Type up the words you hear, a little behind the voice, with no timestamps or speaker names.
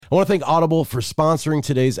I want to thank Audible for sponsoring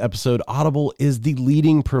today's episode. Audible is the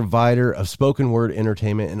leading provider of spoken word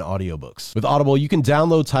entertainment and audiobooks. With Audible, you can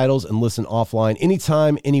download titles and listen offline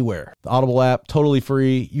anytime, anywhere. The Audible app, totally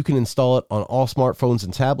free. You can install it on all smartphones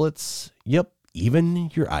and tablets. Yep,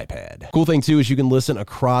 even your iPad. Cool thing too is you can listen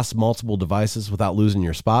across multiple devices without losing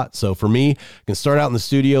your spot. So for me, I can start out in the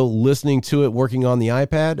studio listening to it, working on the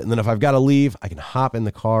iPad, and then if I've got to leave, I can hop in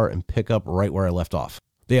the car and pick up right where I left off.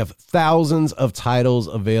 They have thousands of titles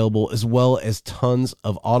available, as well as tons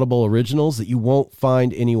of Audible originals that you won't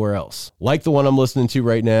find anywhere else. Like the one I'm listening to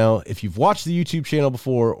right now. If you've watched the YouTube channel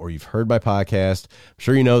before or you've heard my podcast, I'm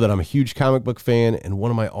sure you know that I'm a huge comic book fan, and one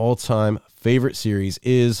of my all-time favorite series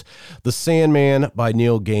is The Sandman by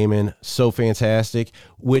Neil Gaiman. So fantastic,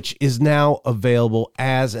 which is now available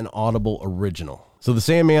as an Audible original. So the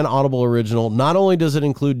Sandman Audible original, not only does it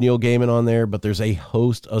include Neil Gaiman on there, but there's a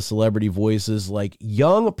host of celebrity voices like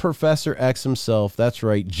young Professor X himself. That's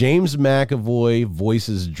right, James McAvoy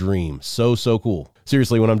voices Dream. So cool.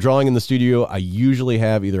 Seriously, when I'm drawing in the studio, I usually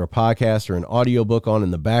have either a podcast or an audiobook on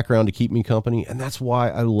in the background to keep me company, and that's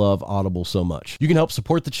why I love Audible so much. You can help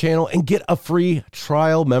support the channel and get a free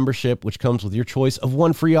trial membership, which comes with your choice of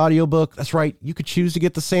one free audiobook. That's right, you could choose to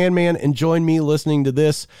get The Sandman and join me listening to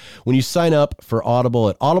this when you sign up for Audible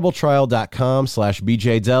at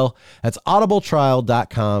audibletrial.com/BJDell. That's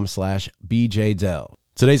audibletrial.com/BJDell.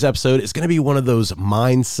 Today's episode is going to be one of those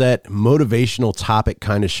mindset, motivational topic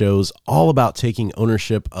kind of shows, all about taking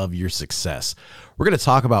ownership of your success. We're going to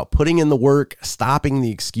talk about putting in the work, stopping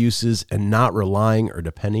the excuses, and not relying or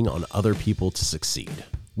depending on other people to succeed.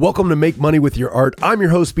 Welcome to Make Money with Your Art. I'm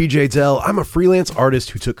your host, BJ Dell. I'm a freelance artist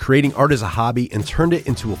who took creating art as a hobby and turned it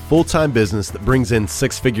into a full-time business that brings in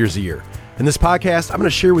 6 figures a year. In this podcast, I'm going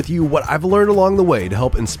to share with you what I've learned along the way to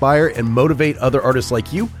help inspire and motivate other artists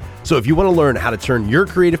like you. So if you want to learn how to turn your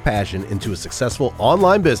creative passion into a successful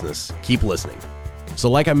online business, keep listening. So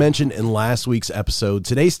like I mentioned in last week's episode,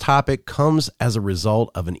 today's topic comes as a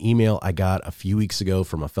result of an email I got a few weeks ago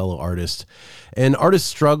from a fellow artist. An artist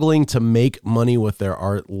struggling to make money with their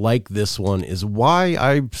art like this one is why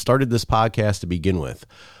I started this podcast to begin with.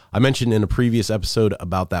 I mentioned in a previous episode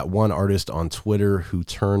about that one artist on Twitter who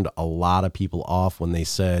turned a lot of people off when they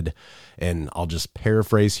said, and I'll just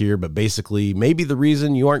paraphrase here, but basically, maybe the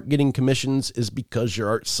reason you aren't getting commissions is because your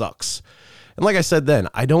art sucks. And like I said then,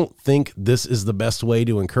 I don't think this is the best way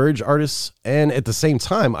to encourage artists. And at the same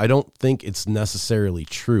time, I don't think it's necessarily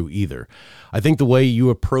true either. I think the way you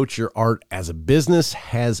approach your art as a business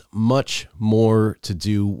has much more to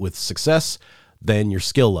do with success than your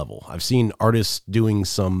skill level. I've seen artists doing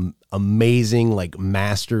some amazing, like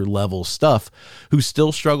master level stuff who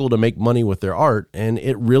still struggle to make money with their art. And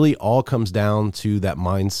it really all comes down to that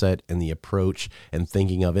mindset and the approach and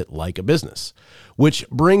thinking of it like a business, which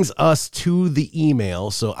brings us to the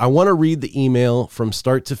email. So I want to read the email from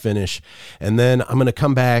start to finish, and then I'm going to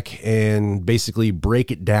come back and basically break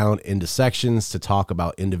it down into sections to talk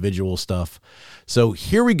about individual stuff. So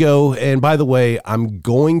here we go. And by the way, I'm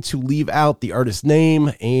going to leave out the artist's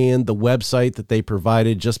name and the website that they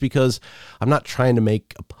provided just because I'm not trying to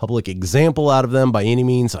make a public example out of them by any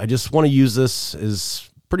means. I just want to use this as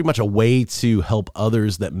pretty much a way to help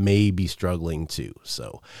others that may be struggling too.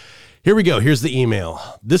 So here we go. Here's the email.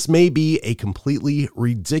 This may be a completely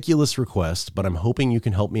ridiculous request, but I'm hoping you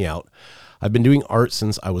can help me out. I've been doing art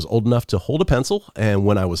since I was old enough to hold a pencil, and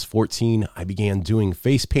when I was 14, I began doing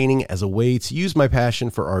face painting as a way to use my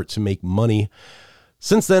passion for art to make money.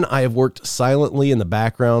 Since then, I have worked silently in the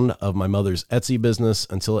background of my mother's Etsy business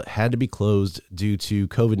until it had to be closed due to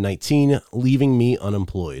COVID-19, leaving me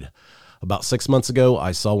unemployed. About 6 months ago,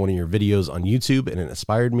 I saw one of your videos on YouTube, and it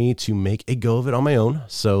inspired me to make a go of it on my own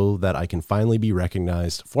so that I can finally be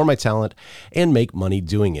recognized for my talent and make money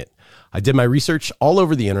doing it. I did my research all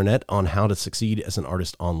over the internet on how to succeed as an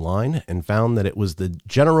artist online and found that it was the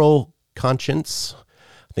general conscience,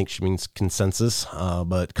 I think she means consensus,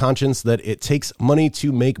 but conscience that it takes money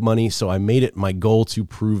to make money, so I made it my goal to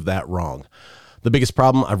prove that wrong. The biggest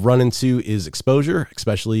problem I've run into is exposure,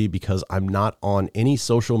 especially because I'm not on any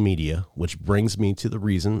social media, which brings me to the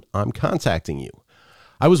reason I'm contacting you.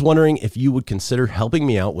 I was wondering if you would consider helping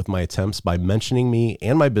me out with my attempts by mentioning me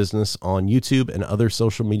and my business on YouTube and other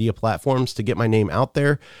social media platforms to get my name out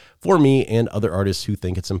there for me and other artists who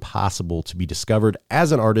think it's impossible to be discovered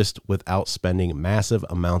as an artist without spending massive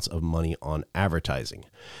amounts of money on advertising.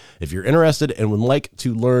 If you're interested and would like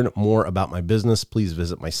to learn more about my business, please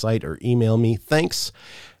visit my site or email me. Thanks.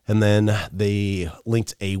 And then they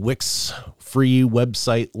linked a Wix free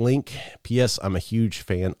website link. P.S. I'm a huge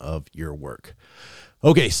fan of your work.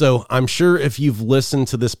 Okay, so I'm sure if you've listened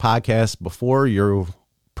to this podcast before, you're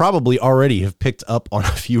probably already have picked up on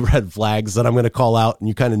a few red flags that I'm going to call out, and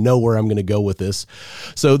you kind of know where I'm going to go with this.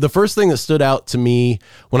 So the first thing that stood out to me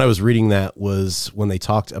when I was reading that was when they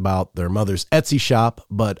talked about their mother's Etsy shop,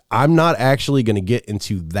 but I'm not actually going to get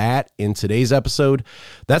into that in today's episode.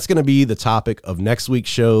 That's going to be the topic of next week's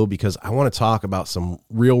show because I want to talk about some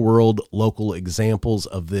real world local examples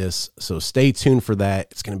of this. So stay tuned for that.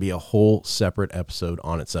 It's going to be a whole separate episode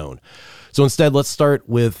on its own. So instead, let's start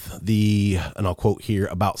with and I'll quote here,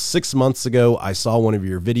 about 6 months ago, I saw one of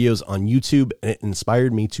your videos on YouTube and it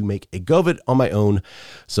inspired me to make a go of it on my own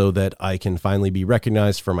so that I can finally be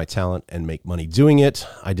recognized for my talent and make money doing it.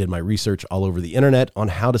 I did my research all over the internet on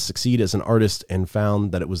how to succeed as an artist and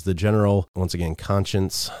found that it was the general, once again,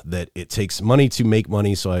 conscience that it takes money to make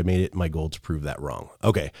money. So I made it my goal to prove that wrong.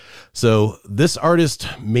 Okay. So this artist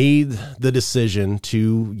made the decision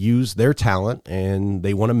to use their talent and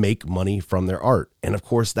they want to make money from their art. And of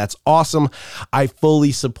course, that's awesome. I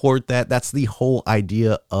fully support that. That's the whole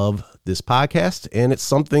idea of this podcast. And it's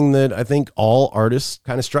something that I think all artists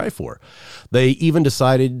kind of strive for. They even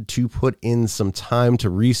decided to put in some time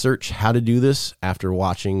to research how to do this after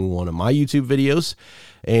watching one of my YouTube videos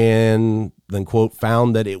and then, quote,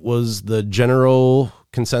 found that it was the general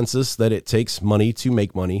consensus that it takes money to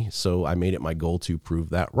make money. So I made it my goal to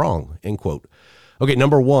prove that wrong, end quote. Okay,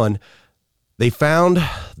 number one, they found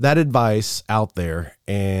that advice out there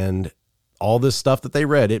and all this stuff that they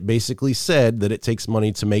read, it basically said that it takes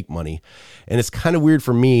money to make money. And it's kind of weird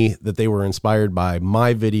for me that they were inspired by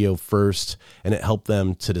my video first and it helped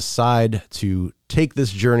them to decide to take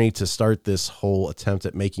this journey to start this whole attempt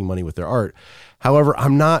at making money with their art. However,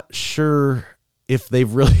 I'm not sure if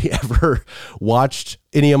they've really ever watched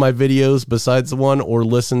any of my videos besides the one or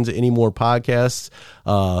listened to any more podcasts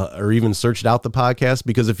or even searched out the podcast.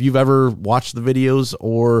 Because if you've ever watched the videos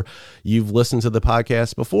or you've listened to the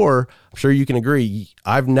podcast before, I'm sure you can agree,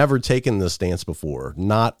 I've never taken this stance before.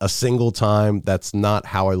 Not a single time. That's not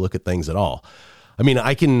how I look at things at all. I mean,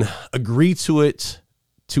 I can agree to it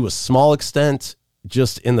to a small extent,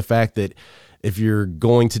 just in the fact that if you're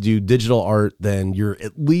going to do digital art, then you're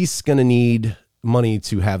at least going to need money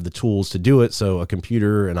to have the tools to do it. So a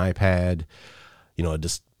computer, an iPad, a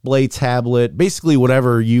display tablet, basically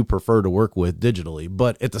whatever you prefer to work with digitally.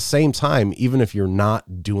 But at the same time, even if you're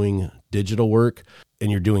not doing digital work and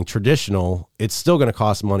you're doing traditional, it's still going to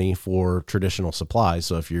cost money for traditional supplies.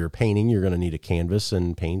 So if you're painting, you're going to need a canvas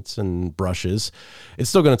and paints and brushes. It's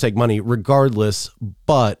still going to take money regardless,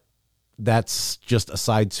 but that's just a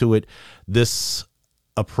side to it. This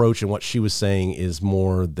approach and what she was saying is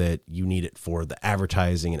more that you need it for the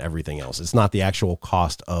advertising and everything else. It's not the actual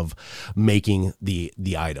cost of making the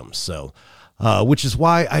items. So, which is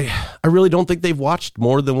why I really don't think they've watched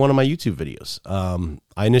more than one of my YouTube videos.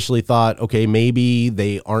 I initially thought, okay, maybe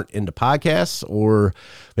they aren't into podcasts or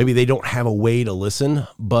maybe they don't have a way to listen.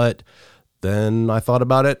 But then I thought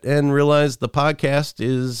about it and realized the podcast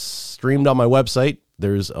is streamed on my website.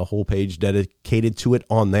 There's a whole page dedicated to it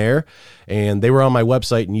on there. And they were on my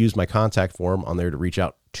website and used my contact form on there to reach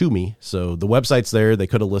out to me. So the website's there. They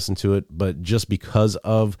could have listened to it, but just because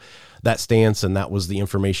of that stance and that was the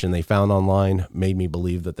information they found online made me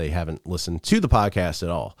believe that they haven't listened to the podcast at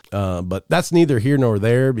all. But that's neither here nor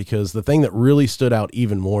there, because the thing that really stood out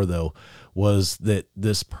even more, though, was that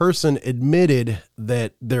this person admitted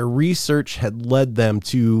that their research had led them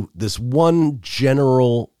to this one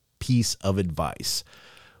general piece of advice,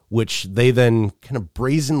 which they then kind of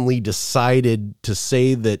brazenly decided to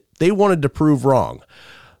say that they wanted to prove wrong.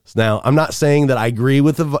 Now, I'm not saying that I agree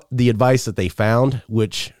with the advice that they found,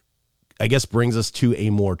 which I guess brings us to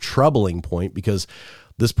a more troubling point, because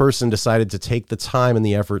this person decided to take the time and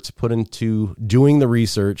the effort to put into doing the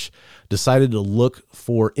research, decided to look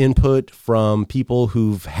for input from people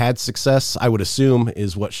who've had success, I would assume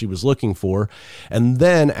is what she was looking for. And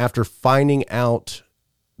then after finding out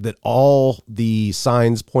that all the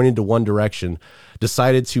signs pointed to one direction,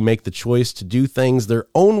 decided to make the choice to do things their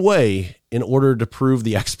own way in order to prove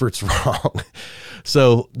the experts wrong.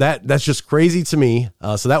 So that's just crazy to me.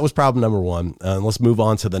 So that was problem number one. Let's move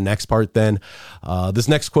on to the next part then. This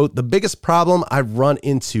next quote: "The biggest problem I've run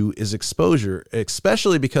into is exposure,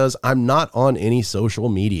 especially because I'm not on any social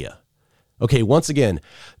media." Okay, once again,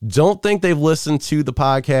 don't think they've listened to the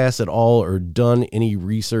podcast at all or done any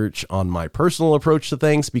research on my personal approach to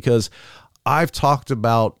things, because I've talked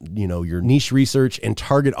about, your niche research and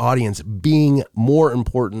target audience being more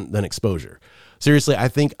important than exposure. Seriously, I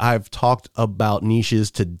think I've talked about niches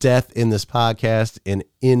to death in this podcast and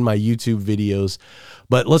in my YouTube videos,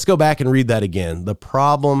 but let's go back and read that again. The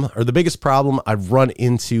problem, or the biggest problem I've run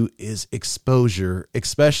into, is exposure,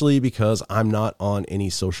 especially because I'm not on any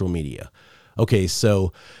social media. Okay,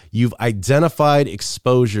 so you've identified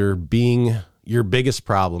exposure being your biggest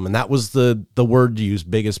problem, and that was the word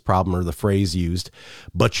used, biggest problem, or the phrase used,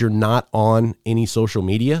 but you're not on any social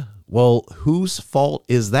media. Well, whose fault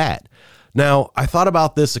is that? Now, I thought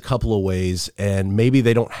about this a couple of ways, and maybe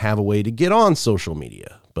they don't have a way to get on social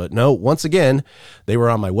media. But no, once again, they were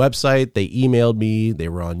on my website, they emailed me, they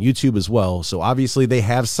were on YouTube as well. So obviously they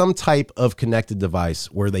have some type of connected device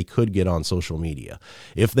where they could get on social media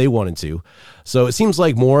if they wanted to. So it seems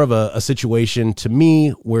like more of a situation to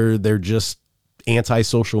me where they're just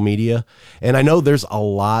anti-social media. And I know there's a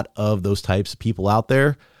lot of those types of people out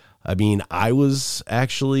there. I mean, I was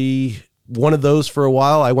actually one of those for a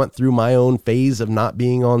while. I went through my own phase of not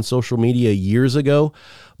being on social media years ago.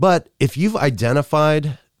 But if you've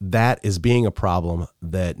identified that as being a problem,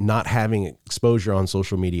 that not having exposure on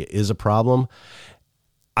social media is a problem,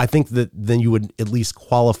 I think that then you would at least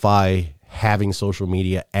qualify having social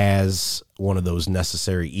media as one of those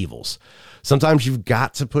necessary evils. Sometimes you've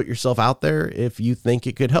got to put yourself out there if you think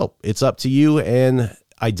it could help. It's up to you, and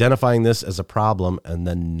identifying this as a problem and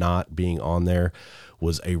then not being on there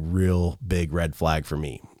was a real big red flag for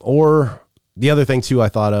me. Or the other thing too I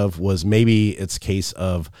thought of was maybe it's a case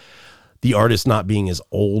of the artist not being as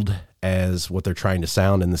old as what they're trying to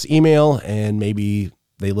sound in this email, and maybe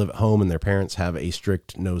they live at home and their parents have a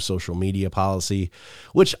strict no social media policy,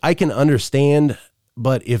 which I can understand.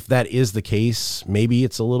 But if that is the case, maybe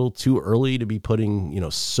it's a little too early to be putting,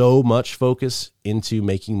 so much focus into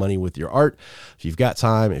making money with your art. If you've got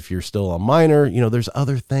time, if you're still a minor, there's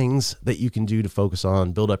other things that you can do to focus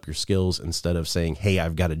on, build up your skills instead of saying, hey,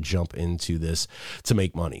 I've got to jump into this to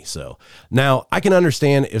make money. So now I can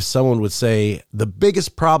understand if someone would say the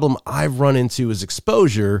biggest problem I've run into is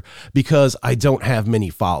exposure because I don't have many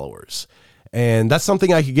followers. And that's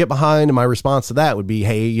something I could get behind. And my response to that would be,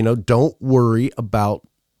 hey, don't worry about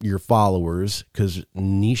your followers, because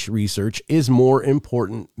niche research is more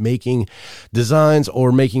important. Making designs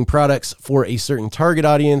or making products for a certain target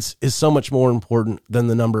audience is so much more important than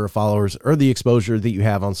the number of followers or the exposure that you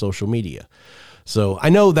have on social media. So I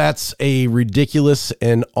know that's a ridiculous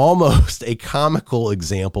and almost a comical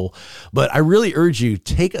example, but I really urge you,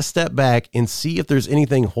 take a step back and see if there's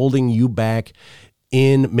anything holding you back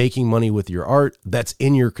in making money with your art that's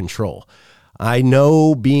in your control. I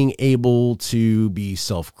know being able to be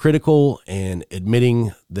self-critical and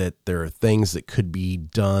admitting that there are things that could be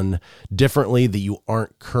done differently that you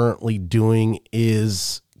aren't currently doing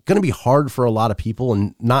is going to be hard for a lot of people,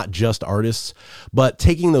 and not just artists, but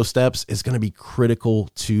taking those steps is going to be critical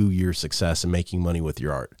to your success in making money with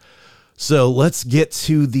your art. So let's get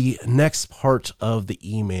to the next part of the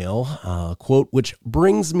email, quote, which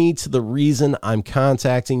brings me to the reason I'm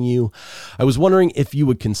contacting you. I was wondering if you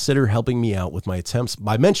would consider helping me out with my attempts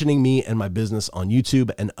by mentioning me and my business on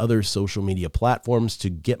YouTube and other social media platforms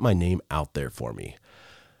to get my name out there for me.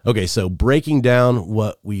 Okay, so breaking down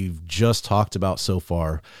what we've just talked about so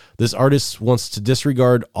far, this artist wants to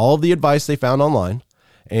disregard all of the advice they found online,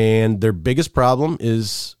 and their biggest problem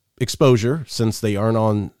is exposure since they aren't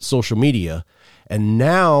on social media. And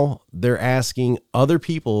now they're asking other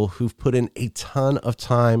people who've put in a ton of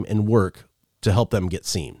time and work to help them get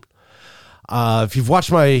seen. If you've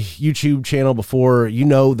watched my YouTube channel before, you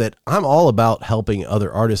know that I'm all about helping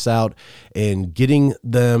other artists out and getting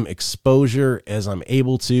them exposure as I'm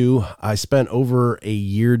able to. I spent over a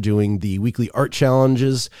year doing the weekly art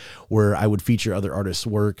challenges where I would feature other artists'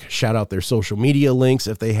 work, shout out their social media links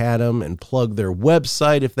if they had them, and plug their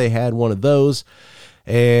website if they had one of those.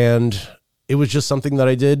 And it was just something that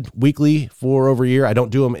I did weekly for over a year. I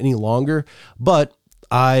don't do them any longer, but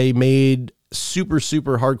I made super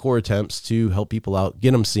hardcore attempts to help people out,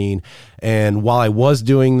 get them seen. And while I was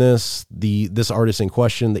doing this, this artist in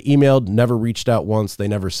question, they emailed, never reached out once. They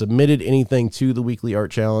never submitted anything to the weekly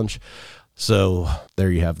art challenge. So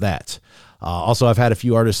there you have that. Also, I've had a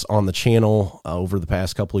few artists on the channel over the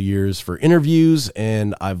past couple of years for interviews,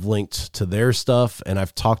 and I've linked to their stuff, and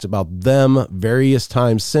I've talked about them various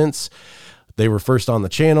times since. They were first on the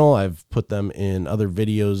channel. I've put them in other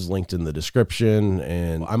videos linked in the description,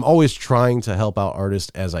 and I'm always trying to help out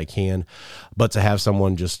artists as I can, but to have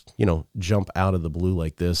someone just, jump out of the blue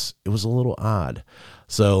like this, it was a little odd.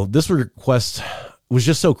 So this request was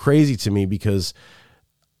just so crazy to me because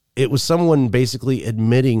it was someone basically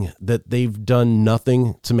admitting that they've done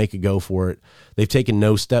nothing to make a go for it. They've taken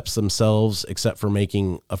no steps themselves except for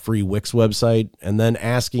making a free Wix website and then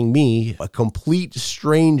asking me, a complete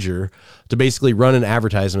stranger, to basically run an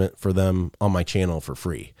advertisement for them on my channel for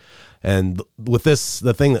free. And with this,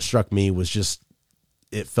 the thing that struck me was just,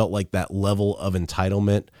 it felt like that level of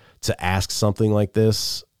entitlement to ask something like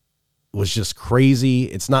this. was just crazy.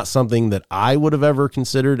 It's not something that I would have ever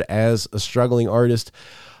considered as a struggling artist.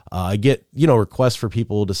 I get, requests for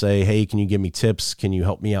people to say, hey, can you give me tips? Can you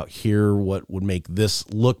help me out here? What would make this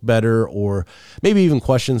look better? Or maybe even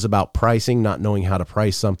questions about pricing, not knowing how to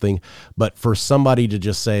price something. But for somebody to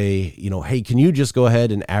just say, hey, can you just go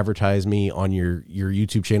ahead and advertise me on your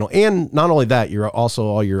YouTube channel? And not only that, you're also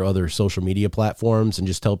all your other social media platforms, and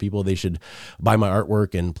just tell people they should buy my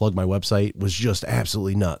artwork and plug my website was just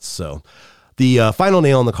absolutely nuts. So the final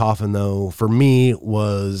nail in the coffin, though, for me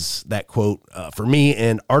was that quote, for me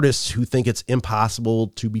and artists who think it's impossible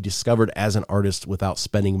to be discovered as an artist without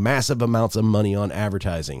spending massive amounts of money on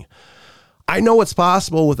advertising. I know it's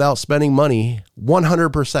possible without spending money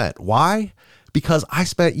 100%. Why? Because I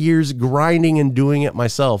spent years grinding and doing it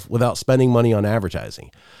myself without spending money on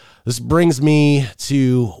advertising. This brings me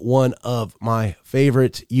to one of my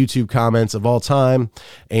favorite YouTube comments of all time,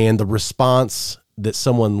 and the response that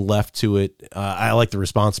someone left to it. I like the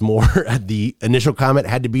response more. The initial comment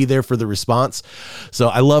had to be there for the response. So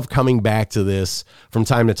I love coming back to this from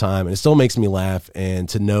time to time, and it still makes me laugh. And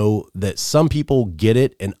to know that some people get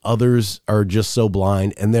it and others are just so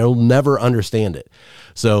blind and they'll never understand it.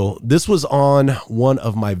 So this was on one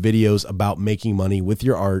of my videos about making money with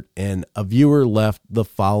your art, and a viewer left the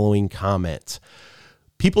following comment.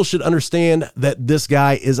 People should understand that this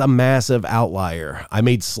guy is a massive outlier. I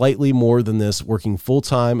made slightly more than this working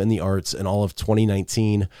full-time in the arts in all of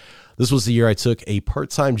 2019. This was the year I took a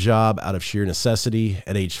part-time job out of sheer necessity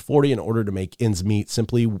at age 40 in order to make ends meet,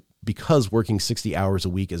 simply because working 60 hours a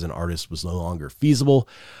week as an artist was no longer feasible.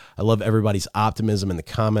 I love everybody's optimism in the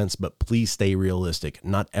comments, but please stay realistic.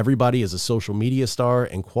 Not everybody is a social media star,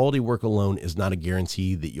 and quality work alone is not a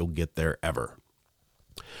guarantee that you'll get there ever.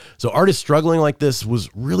 So artists struggling like this was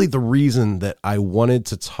really the reason that I wanted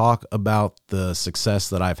to talk about the success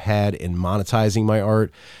that I've had in monetizing my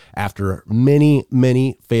art after many,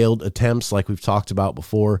 many failed attempts like we've talked about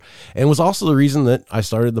before, and was also the reason that I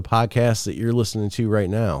started the podcast that you're listening to right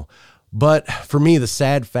now. But for me, the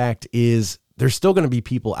sad fact is there's still going to be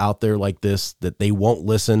people out there like this that they won't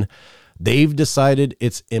listen. They've decided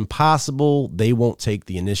it's impossible. They won't take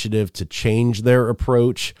the initiative to change their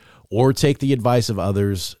approach or take the advice of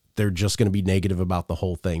others. They're just going to be negative about the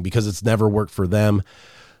whole thing because it's never worked for them.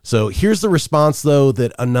 So here's the response, though,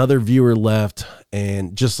 that another viewer left,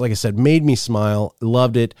 and just like I said, made me smile,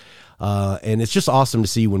 loved it. And it's just awesome to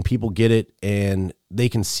see when people get it and they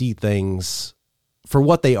can see things for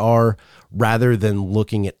what they are rather than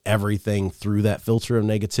looking at everything through that filter of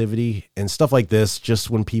negativity and stuff like this. Just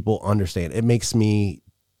when people understand, it makes me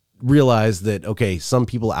realize that, okay, some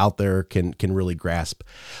people out there can really grasp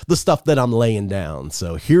the stuff that I'm laying down.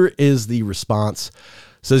 So here is the response.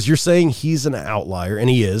 It says, you're saying he's an outlier, and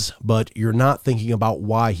he is, but you're not thinking about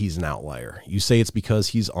why he's an outlier. You say it's because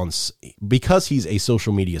he's a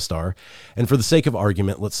social media star, and for the sake of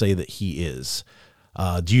argument, let's say that he is.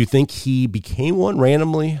 Do you think he became one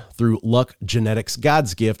randomly through luck, genetics,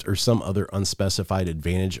 God's gift, or some other unspecified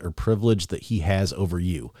advantage or privilege that he has over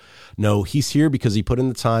you? No, he's here because he put in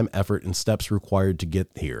the time, effort, and steps required to get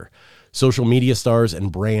here. Social media stars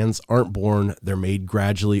and brands aren't born, they're made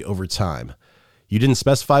gradually over time. You didn't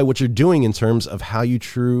specify what you're doing in terms of how you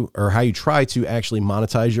try to actually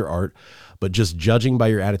monetize your art, but just judging by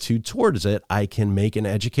your attitude towards it, I can make an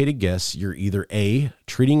educated guess. You're either A,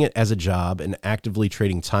 treating it as a job and actively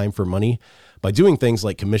trading time for money by doing things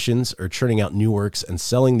like commissions or churning out new works and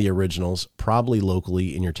selling the originals, probably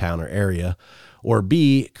locally in your town or area, or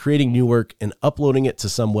B, creating new work and uploading it to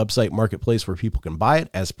some website marketplace where people can buy it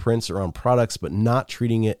as prints or on products, but not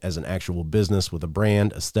treating it as an actual business with a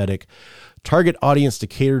brand, aesthetic, target audience to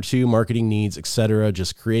cater to, marketing needs, etc.,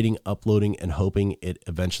 just creating, uploading, and hoping it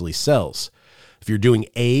eventually sells. If you're doing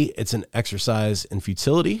A, it's an exercise in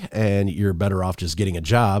futility and you're better off just getting a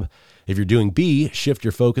job. If you're doing B, shift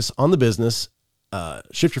your focus on the business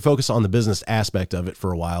aspect of it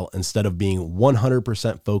for a while instead of being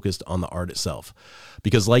 100% focused on the art itself.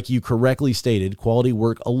 Because like you correctly stated, quality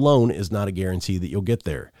work alone is not a guarantee that you'll get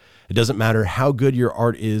there. It doesn't matter how good your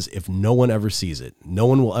art is if no one ever sees it. No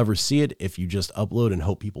one will ever see it if you just upload and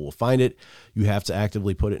hope people will find it. You have to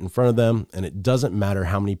actively put it in front of them, and it doesn't matter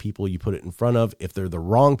how many people you put it in front of if they're the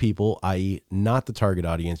wrong people, i.e. not the target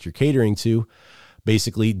audience you're catering to.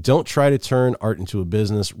 Basically, don't try to turn art into a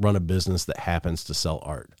business, run a business that happens to sell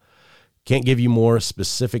art. Can't give you more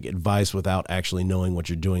specific advice without actually knowing what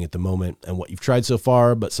you're doing at the moment and what you've tried so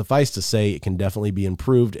far, but suffice to say, it can definitely be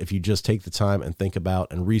improved if you just take the time and think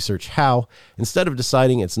about and research how, instead of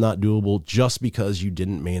deciding it's not doable just because you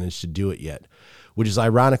didn't manage to do it yet, which is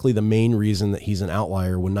ironically the main reason that he's an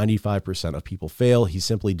outlier. When 95% of people fail, he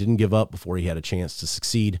simply didn't give up before he had a chance to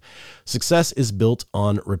succeed. Success is built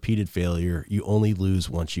on repeated failure. You only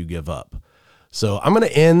lose once you give up. So I'm going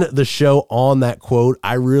to end the show on that quote.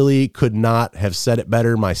 I really could not have said it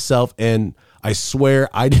better myself, and I swear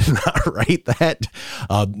I did not write that.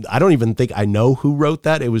 I don't even think I know who wrote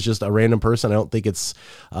that. It was just a random person. I don't think it's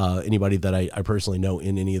anybody that I personally know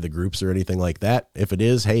in any of the groups or anything like that. If it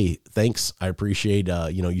is, hey, thanks. I appreciate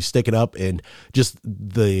you sticking up and just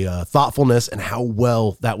the thoughtfulness and how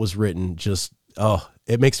well that was written. Just,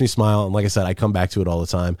 it makes me smile. And like I said, I come back to it all the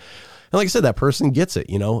time. And like I said, that person gets it.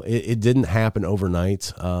 It didn't happen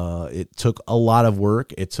overnight. It took a lot of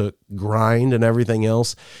work. It took grind and everything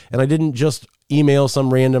else. And I didn't just email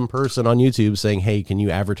some random person on YouTube saying, hey, can you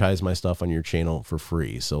advertise my stuff on your channel for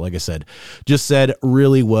free? So like I said, just said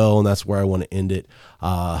really well. And that's where I want to end it.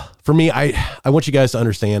 For me, I want you guys to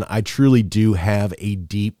understand, I truly do have a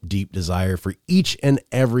deep, deep desire for each and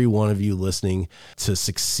every one of you listening to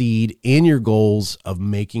succeed in your goals of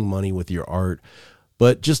making money with your art.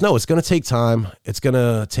 But just know it's going to take time. It's going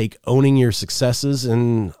to take owning your successes.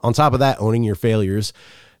 And on top of that, owning your failures.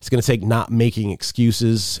 It's going to take not making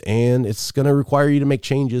excuses. And it's going to require you to make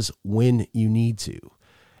changes when you need to.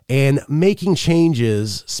 And making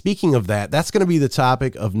changes, speaking of that, that's going to be the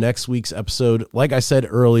topic of next week's episode. Like I said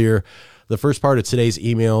earlier, the first part of today's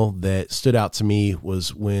email that stood out to me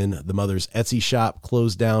was when the mother's Etsy shop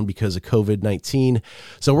closed down because of COVID-19.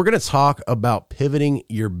 So we're going to talk about pivoting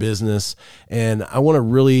your business. And I want to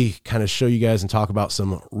really kind of show you guys and talk about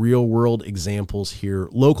some real world examples here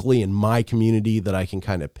locally in my community that I can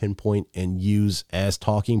kind of pinpoint and use as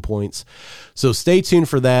talking points. So stay tuned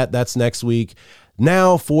for that. That's next week.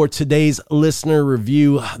 Now for today's listener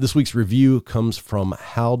review. This week's review comes from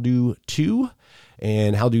Haldo2.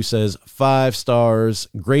 And Haldo says, 5 stars,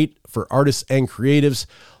 great for artists and creatives.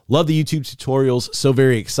 Love the YouTube tutorials. So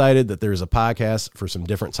very excited that there's a podcast for some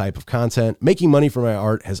different type of content. Making money from my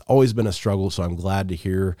art has always been a struggle, so I'm glad to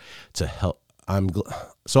hear to help. I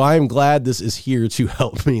am glad this is here to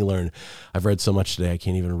help me learn. I've read so much today, I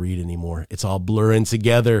can't even read anymore. It's all blurring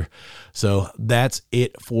together. So that's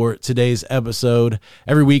it for today's episode.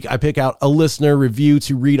 Every week I pick out a listener review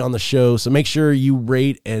to read on the show. So make sure you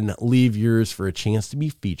rate and leave yours for a chance to be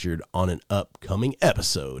featured on an upcoming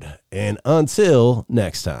episode. And until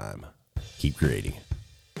next time, keep creating.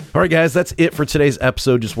 All right, guys, that's it for today's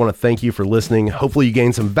episode. Just want to thank you for listening. Hopefully you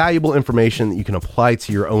gained some valuable information that you can apply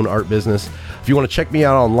to your own art business. If you want to check me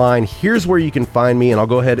out online, here's where you can find me, and I'll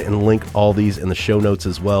go ahead and link all these in the show notes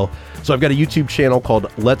as well. So I've got a YouTube channel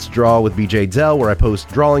called Let's Draw with BJ Dell, where I post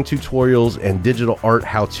drawing tutorials and digital art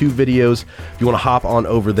how-to videos. If you want to hop on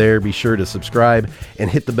over there, be sure to subscribe and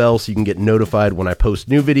hit the bell so you can get notified when I post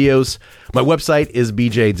new videos. My website is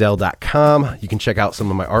bjdell.com. You can check out some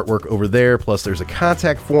of my artwork over there. Plus, there's a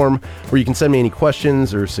contact form where you can send me any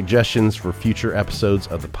questions or suggestions for future episodes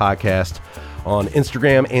of the podcast. On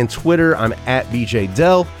Instagram and Twitter, I'm at BJ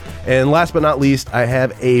Dell. And last but not least, I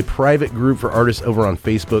have a private group for artists over on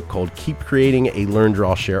Facebook called Keep Creating, a Learn,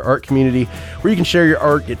 Draw, Share art community where you can share your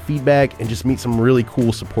art, get feedback, and just meet some really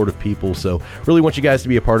cool, supportive people. So really want you guys to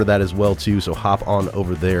be a part of that as well, too. So hop on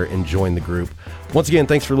over there and join the group. Once again,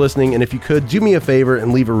 thanks for listening. And if you could, do me a favor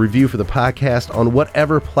and leave a review for the podcast on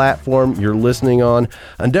whatever platform you're listening on.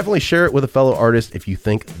 And definitely share it with a fellow artist if you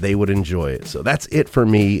think they would enjoy it. So that's it for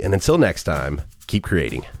me. And until next time, keep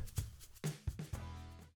creating.